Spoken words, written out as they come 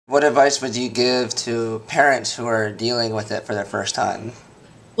What advice would you give to parents who are dealing with it for the first time?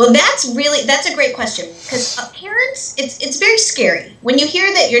 Well, that's a great question because parents, it's very scary when you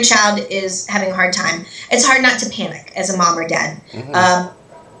hear that your child is having a hard time. It's hard not to panic as a mom or dad.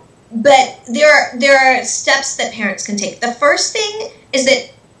 But there are steps that parents can take. The first thing is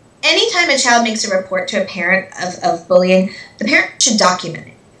that anytime a child makes a report to a parent of bullying, the parent should document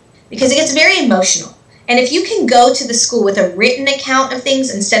it because it gets very emotional. And if you can go to the school with a written account of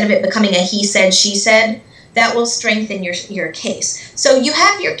things instead of it becoming a he said, she said, that will strengthen your case. So you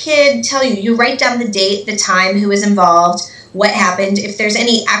have your kid tell you, you write down the date, the time, who was involved, what happened. If there's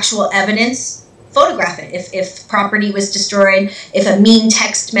any actual evidence, photograph it. If property was destroyed, if a mean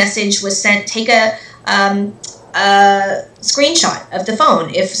text message was sent, take a screenshot of the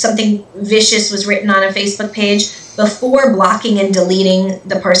phone. If something vicious was written on a Facebook page, before blocking and deleting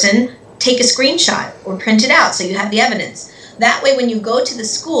the person, take a screenshot or print it out so you have the evidence. That way, when you go to the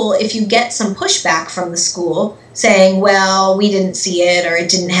school, if you get some pushback from the school saying, well, we didn't see it or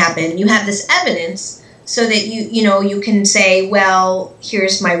it didn't happen, you have this evidence so that you can say, well,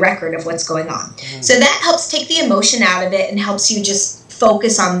 here's my record of what's going on. So that helps take the emotion out of it and helps you just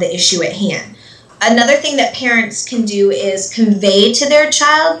focus on the issue at hand. Another thing that parents can do is convey to their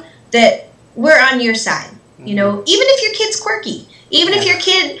child that we're on your side. Even if your kid's quirky, even if your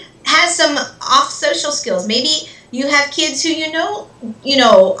kid has some off social skills, maybe you have kids who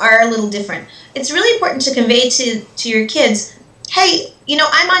are a little different. It's really important to convey to your kids, hey,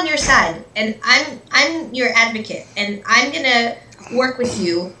 I'm on your side and I'm your advocate and I'm gonna work with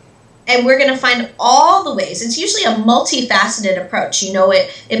you and we're gonna find all the ways. It's usually a multifaceted approach.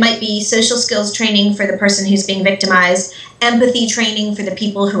 It might be social skills training for the person who's being victimized, empathy training for the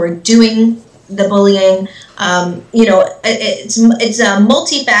people who are doing the bullying. It's a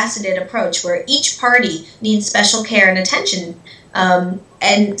multifaceted approach where each party needs special care and attention.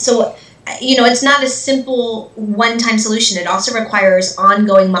 And so, it's not a simple one-time solution. It also requires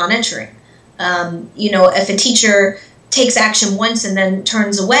ongoing monitoring. If a teacher takes action once and then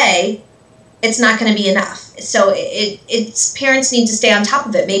turns away, it's not going to be enough. So parents need to stay on top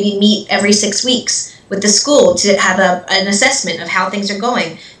of it, maybe meet every 6 weeks with the school to have an assessment of how things are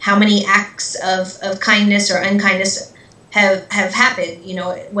going, how many acts of kindness or unkindness have happened,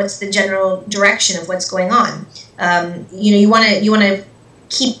 what's the general direction of what's going on. You want to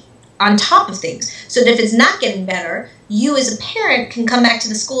keep on top of things so that if it's not getting better, you as a parent can come back to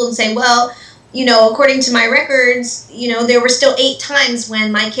the school and say, well, according to my records, there were still 8 times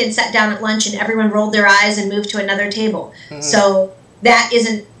when my kid sat down at lunch and everyone rolled their eyes and moved to another table. So that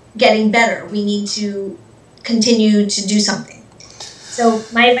isn't getting better. We need to continue to do something. So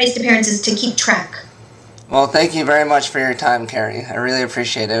my advice to parents is to keep track. Well, thank you very much for your time, Carrie. I really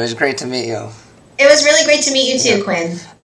appreciate it. It was great to meet you. It was really great to meet you too, Quinn.